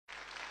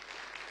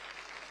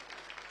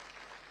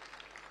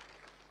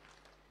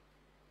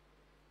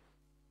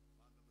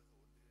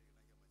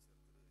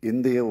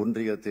இந்திய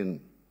ஒன்றியத்தின்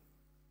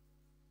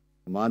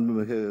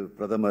மாண்புமிகு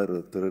பிரதமர்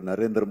திரு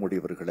நரேந்திர மோடி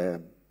அவர்களே,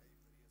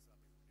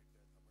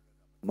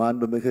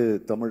 மாண்புமிகு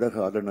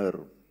தமிழக ஆளுநர்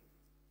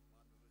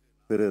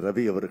திரு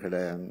ரவி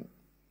அவர்களே,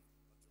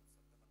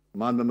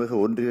 மாண்புமிகு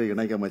ஒன்றிய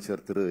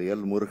இணையமைச்சர் திரு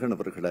எல் முருகன்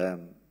அவர்களே,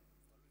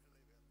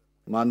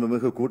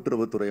 மாண்புமிகு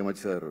கூட்டுறவுத்துறை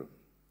அமைச்சர்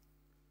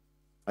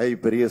ஐ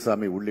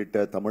பெரியசாமி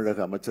உள்ளிட்ட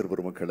தமிழக அமைச்சர்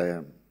பெருமக்களே,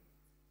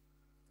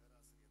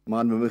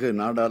 மாண்புமிகு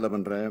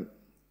நாடாளுமன்ற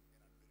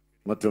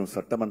மற்றும்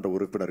சட்டமன்ற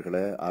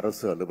உறுப்பினர்களே,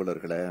 அரசு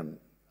அலுவலர்களே,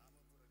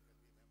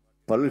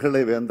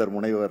 பல்கலை வேந்தர்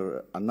முனைவர்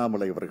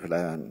அண்ணாமலை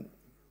அவர்களே,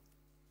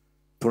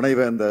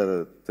 துணைவேந்தர்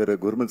திரு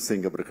குர்மித்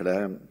சிங் அவர்களே,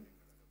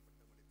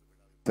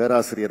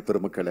 பேராசிரியர்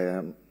பெருமக்களே,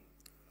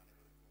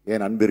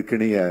 என்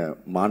அன்பிற்கினிய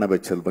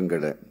மாணவ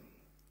செல்வங்களே,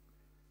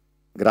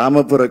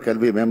 கிராமப்புற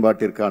கல்வி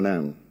மேம்பாட்டிற்கான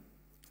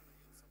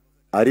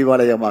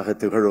அறிவாலயமாக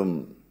திகழும்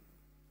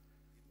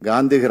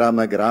காந்தி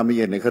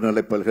கிராமிய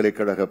நிகர்நிலை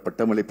பல்கலைக்கழக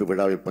பட்டமளிப்பு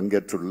விழாவில்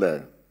பங்கேற்றுள்ள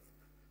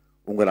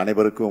உங்கள்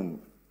அனைவருக்கும்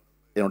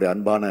என்னுடைய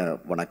அன்பான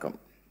வணக்கம்.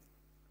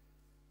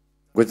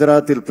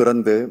 குஜராத்தில்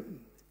பிறந்து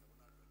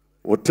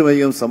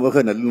ஒற்றுமையும்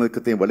சமூக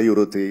நல்லிணக்கத்தையும்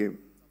வலியுறுத்தி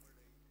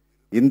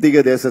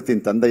இந்திய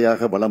தேசத்தின்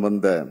தந்தையாக வலம்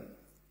வந்த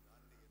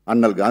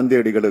அண்ணல்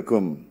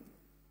காந்தியடிகளுக்கும்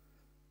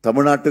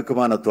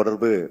தமிழ்நாட்டுக்குமான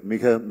தொடர்பு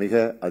மிக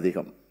மிக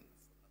அதிகம்.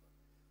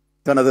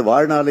 தனது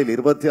வாழ்நாளில்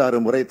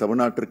 26 முறை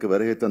தமிழ்நாட்டிற்கு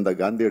வருகை தந்த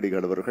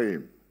காந்தியடிகள் அவர்கள்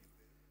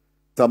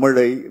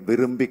தமிழை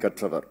விரும்பி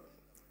கற்றவர்.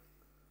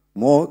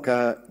 மோ க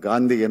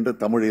காந்தி என்று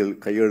தமிழில்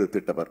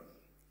கையெழுத்திட்டவர்.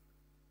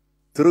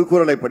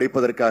 திருக்குறளை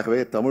படிப்பதற்காகவே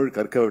தமிழ்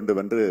கற்க வேண்டும்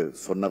என்று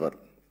சொன்னவர்.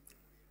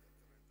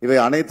 இவை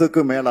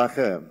அனைத்துக்கும்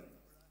மேலாக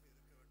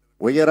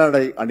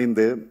உயராடை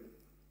அணிந்து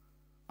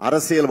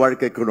அரசியல்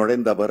வாழ்க்கைக்கு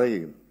நுழைந்த அவரை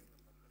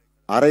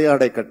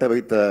அரையாடை கட்ட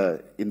வைத்த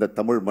இந்த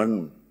தமிழ் மண்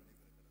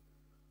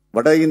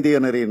வட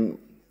இந்தியனரின்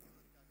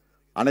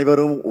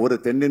அனைவரும் ஒரு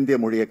தென்னிந்திய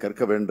மொழியை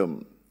கற்க வேண்டும்,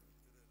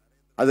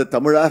 அது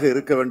தமிழாக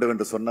இருக்க வேண்டும்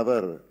என்று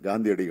சொன்னவர்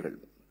காந்தியடிகள்.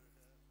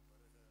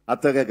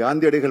 அத்தகைய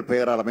காந்தியடிகள்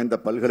பெயரால் அமைந்த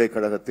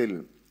பல்கலைக்கழகத்தில்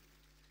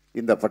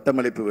இந்த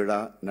பட்டமளிப்பு விழா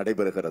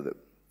நடைபெறுகிறது.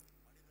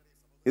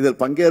 இதில்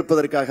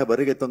பங்கேற்பதற்காக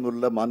வருகை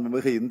தந்துள்ள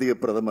மாண்புமிகு இந்திய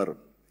பிரதமர்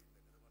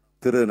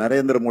திரு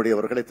நரேந்திர மோடி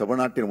அவர்களை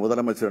தமிழ்நாட்டின்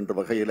முதலமைச்சர் என்ற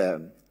வகையில்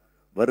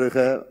வருக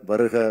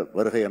வருக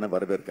வருக என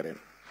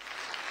வரவேற்கிறேன்.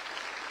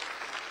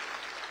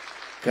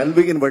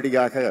 கல்வியின்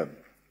வழியாக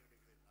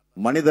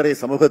மனிதரை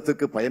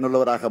சமூகத்துக்கு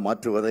பயனுள்ளவராக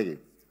மாற்றுவதை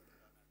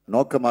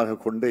நோக்கமாக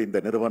கொண்டு இந்த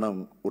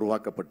நிறுவனம்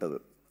உருவாக்கப்பட்டது.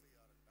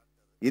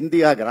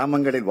 இந்தியா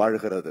கிராமங்களில்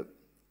வாழ்கிறது.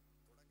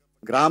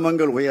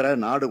 கிராமங்கள் உயர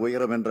நாடு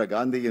உயரும் என்ற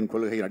காந்தியின்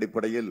கொள்கையின்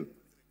அடிப்படையில்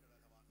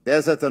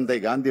தேசத்தந்தை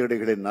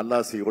காந்தியடிகளின்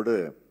நல்லாசியோடு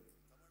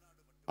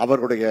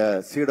அவருடைய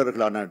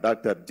சீடர்களான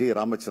டாக்டர் ஜி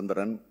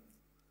ராமச்சந்திரன்,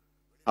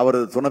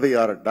 அவரது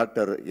துணைவியார்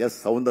டாக்டர்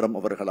எஸ் சவுந்தரம்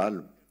அவர்களால்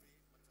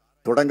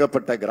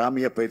தொடங்கப்பட்ட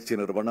கிராமிய பயிற்சி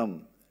நிறுவனம்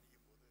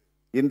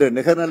இன்று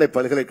நிகர்நிலை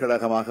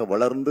பல்கலைக்கழகமாக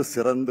வளர்ந்து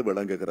சிறந்து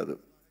விளங்குகிறது.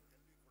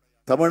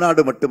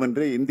 தமிழ்நாடு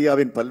மட்டுமின்றி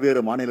இந்தியாவின்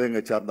பல்வேறு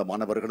மாநிலங்களை சார்ந்த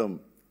மாணவர்களும்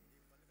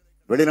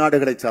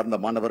வெளிநாடுகளை சார்ந்த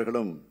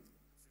மாணவர்களும்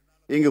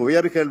இங்கு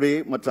உயர்கல்வி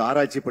மற்றும்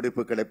ஆராய்ச்சி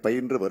படிப்புகளை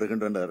பயின்று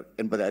வருகின்றனர்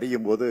என்பதை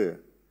அறியும் போது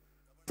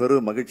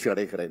பெரும் மகிழ்ச்சி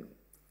அடைகிறேன்.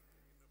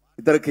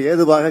 இதற்கு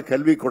ஏதுவாக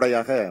கல்வி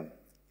கொடையாக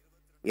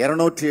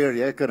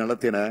 207 ஏக்கர்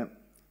நிலத்தின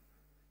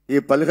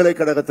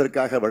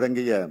இப்பல்கலைக்கழகத்திற்காக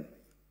வழங்கிய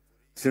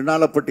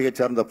சின்னாலப்பட்டியை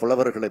சார்ந்த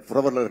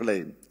புரவலர்களை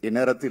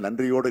இந்நேரத்தில்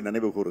நன்றியோடு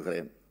நினைவு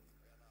கூறுகிறேன்.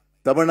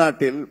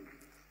 தமிழ்நாட்டில்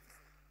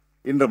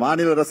இன்று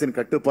மாநில அரசின்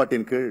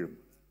கட்டுப்பாட்டின் கீழ்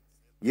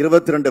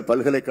 22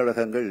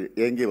 பல்கலைக்கழகங்கள்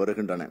இயங்கி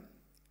வருகின்றன.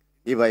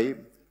 இவை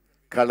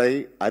கலை,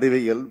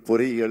 அறிவியல்,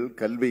 பொறியியல்,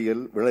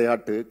 கல்வியல்,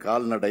 விளையாட்டு,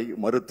 கால்நடை,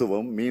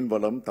 மருத்துவம்,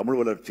 மீன்வளம், தமிழ்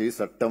வளர்ச்சி,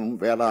 சட்டம்,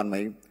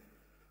 வேளாண்மை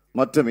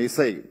மற்றும்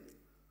இசை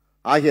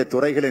ஆகிய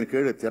துறைகளின்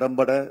கீழ்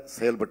திறம்பட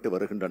செயல்பட்டு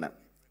வருகின்றன.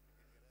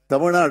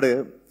 தமிழ்நாடு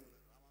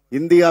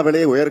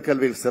இந்தியாவிலே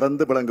உயர்கல்வியில்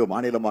சிறந்து விளங்கும்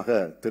மாநிலமாக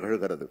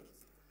திகழ்கிறது.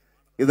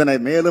 இதனை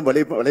மேலும்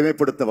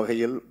வலிமைப்படுத்தும்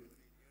வகையில்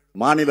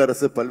மாநில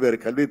அரசு பல்வேறு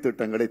கல்வி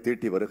திட்டங்களை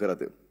தீட்டி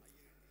வருகிறது.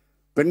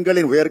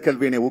 பெண்களின்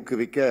உயர்கல்வியினை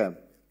ஊக்குவிக்க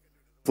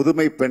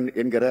புதுமை பெண்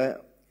என்கிற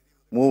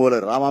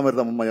மூவலர்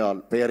ராமாமிர்தம்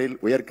அம்மையால் பெயரில்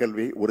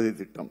உயர்கல்வி உறுதி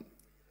திட்டம்,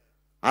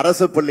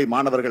 அரசு பள்ளி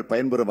மாணவர்கள்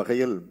பயன்பெறும்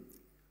வகையில்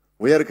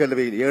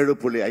உயர்கல்வியில்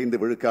 7.5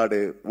 விழுக்காடு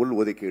உள்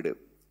ஒதுக்கீடு,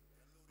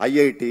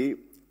 ஐஐடி,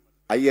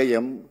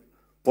 ஐஐஎம்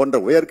போன்ற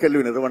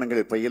உயர்கல்வி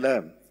நிறுவனங்களில் பயில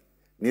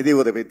நிதி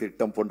உதவி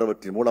திட்டம்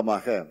போன்றவற்றின்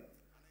மூலமாக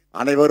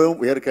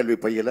அனைவரும் உயர்கல்வி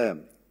பயில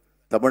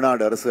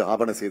தமிழ்நாடு அரசு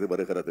ஆவண செய்து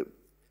வருகிறது.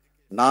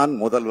 நான்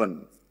முதல்வன்,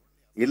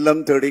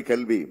 இல்லம் தேடி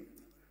கல்வி,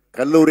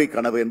 கல்லூரி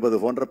கனவு என்பது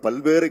போன்ற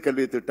பல்வேறு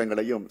கல்வி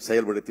திட்டங்களையும்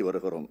செயல்படுத்தி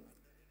வருகிறோம்.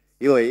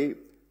 இவை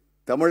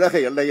தமிழக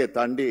எல்லையை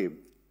தாண்டி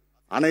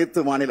அனைத்து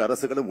மாநில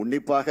அரசுகளும்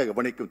உன்னிப்பாக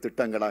கவனிக்கும்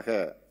திட்டங்களாக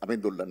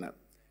அமைந்துள்ளன.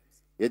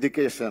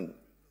 Education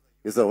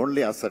is the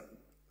only asset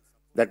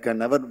that can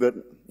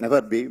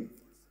never be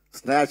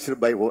snatched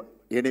by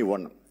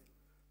anyone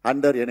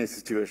under any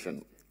situation.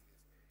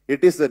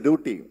 It is the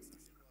duty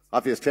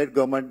of a state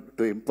government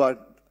to impart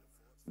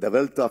the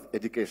wealth of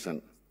education.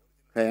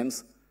 Hence,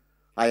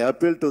 I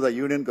appeal to the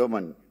Union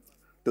government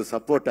to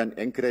support and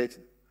encourage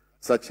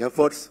such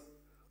efforts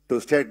to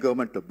state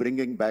government to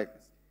bringing back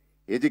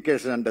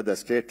education under the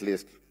state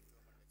list.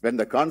 When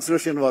the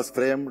constitution was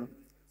framed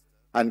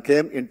and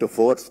came into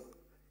force,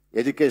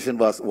 education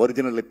was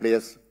originally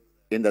placed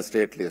in the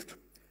state list.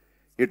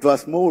 It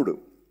was moved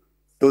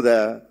to the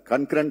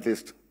concurrent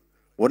list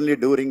only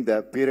during the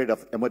period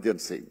of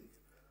emergency.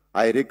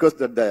 I request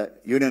that the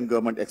Union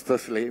government,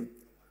 especially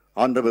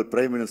Honorable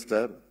Prime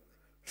Minister,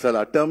 shall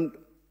attempt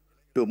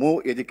to move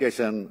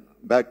education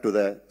back to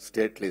the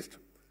state list.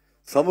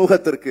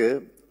 சமூகத்திற்கு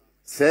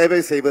சேவை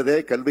செய்வதே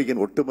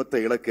கல்வியின் ஒட்டுமொத்த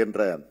இலக்கு என்ற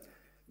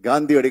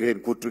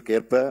காந்தியடிகளின்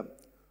கூற்றுக்கேற்ப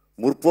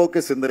முற்போக்கு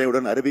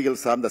சிந்தனையுடன் அறிவியல்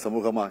சார்ந்த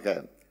சமூகமாக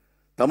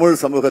தமிழ்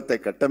சமூகத்தை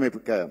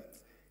கட்டமைக்க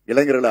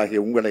இளைஞர்களாகிய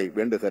உங்களை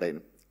வேண்டுகிறேன்.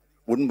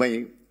 உண்மை,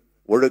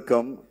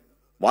 ஒழுக்கம்,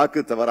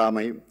 வாக்கு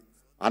தவறாமை,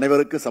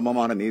 அனைவருக்கு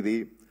சமமான நீதி,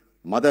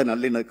 மத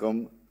நல்லிணக்கம்,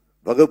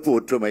 வகுப்பு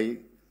ஒற்றுமை,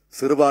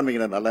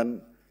 சிறுபான்மையினர் நலன்,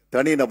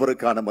 தனி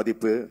நபருக்கான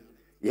மதிப்பு,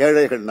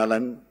 ஏழைகள்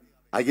நலன்,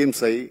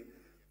 அகிம்சை,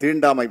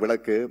 தீண்டாமை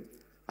விலக்கு,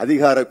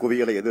 அதிகார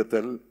குவியலை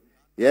எதிர்த்தல்,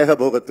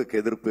 ஏகபோகத்துக்கு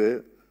எதிர்ப்பு,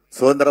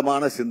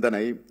 சுதந்திரமான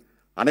சிந்தனை,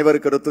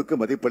 அனைவர் கருத்துக்கு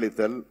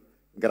மதிப்பளித்தல்,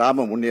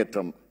 கிராம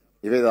முன்னேற்றம்,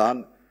 இவைதான்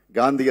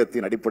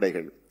காந்தியத்தின்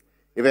அடிப்படைகள்.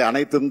 இவை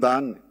அனைத்தும்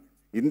தான்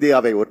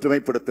இந்தியாவை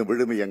ஒற்றுமைப்படுத்தும்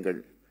விழுமியங்கள்.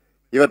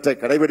 இவற்றை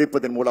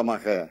கடைபிடிப்பதன்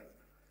மூலமாக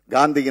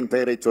காந்தியின்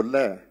பெயரை சொல்ல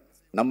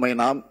நம்மை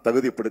நாம்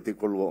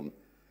தகுதிப்படுத்திக் கொள்வோம்.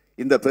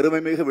 இந்த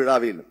பெருமைமிகு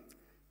விழாவில்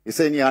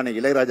இசைஞானி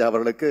இளையராஜா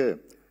அவர்களுக்கு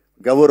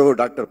கௌரவ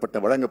டாக்டர்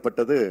பட்டம்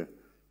வழங்கப்பட்டது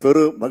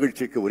பெரு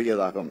மகிழ்ச்சிக்கு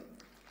உரியதாகும்.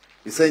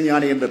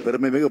 இசைஞானி என்ற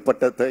பெருமைமிகு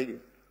பட்டத்தை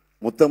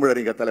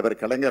முத்தமிழறிஞர்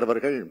தலைவர் கலைஞர்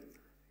அவர்கள்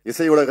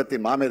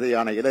இசையுலகத்தின்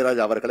மாமேதையான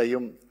இளையராஜா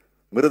அவர்களையும்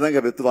மிருதங்க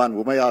வித்வான்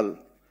உமையால்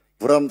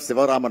புரம்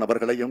சிவராமன்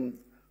அவர்களையும்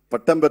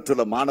பட்டம்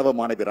பெற்றுள்ள மாணவ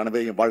மாணவியர்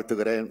அனைவரையும்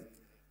வாழ்த்துகிறேன்.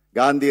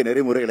 காந்திய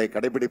நெறிமுறைகளை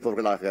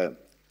கடைபிடிப்பவர்களாக,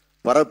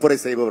 பரப்புரை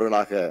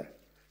செய்பவர்களாக,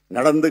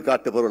 நடந்து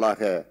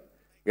காட்டுபவர்களாக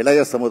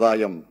இளைய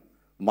சமுதாயம்,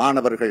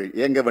 மாணவர்கள்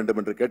இயங்க வேண்டும்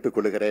என்று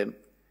கேட்டுக்கொள்கிறேன்.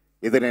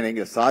 இதனை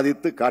நீங்கள்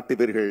சாதித்து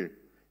காட்டுவீர்கள்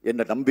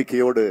என்ற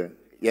நம்பிக்கையோடு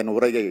என்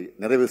உரையை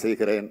நிறைவு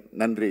செய்கிறேன்.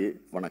 நன்றி,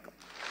 வணக்கம்.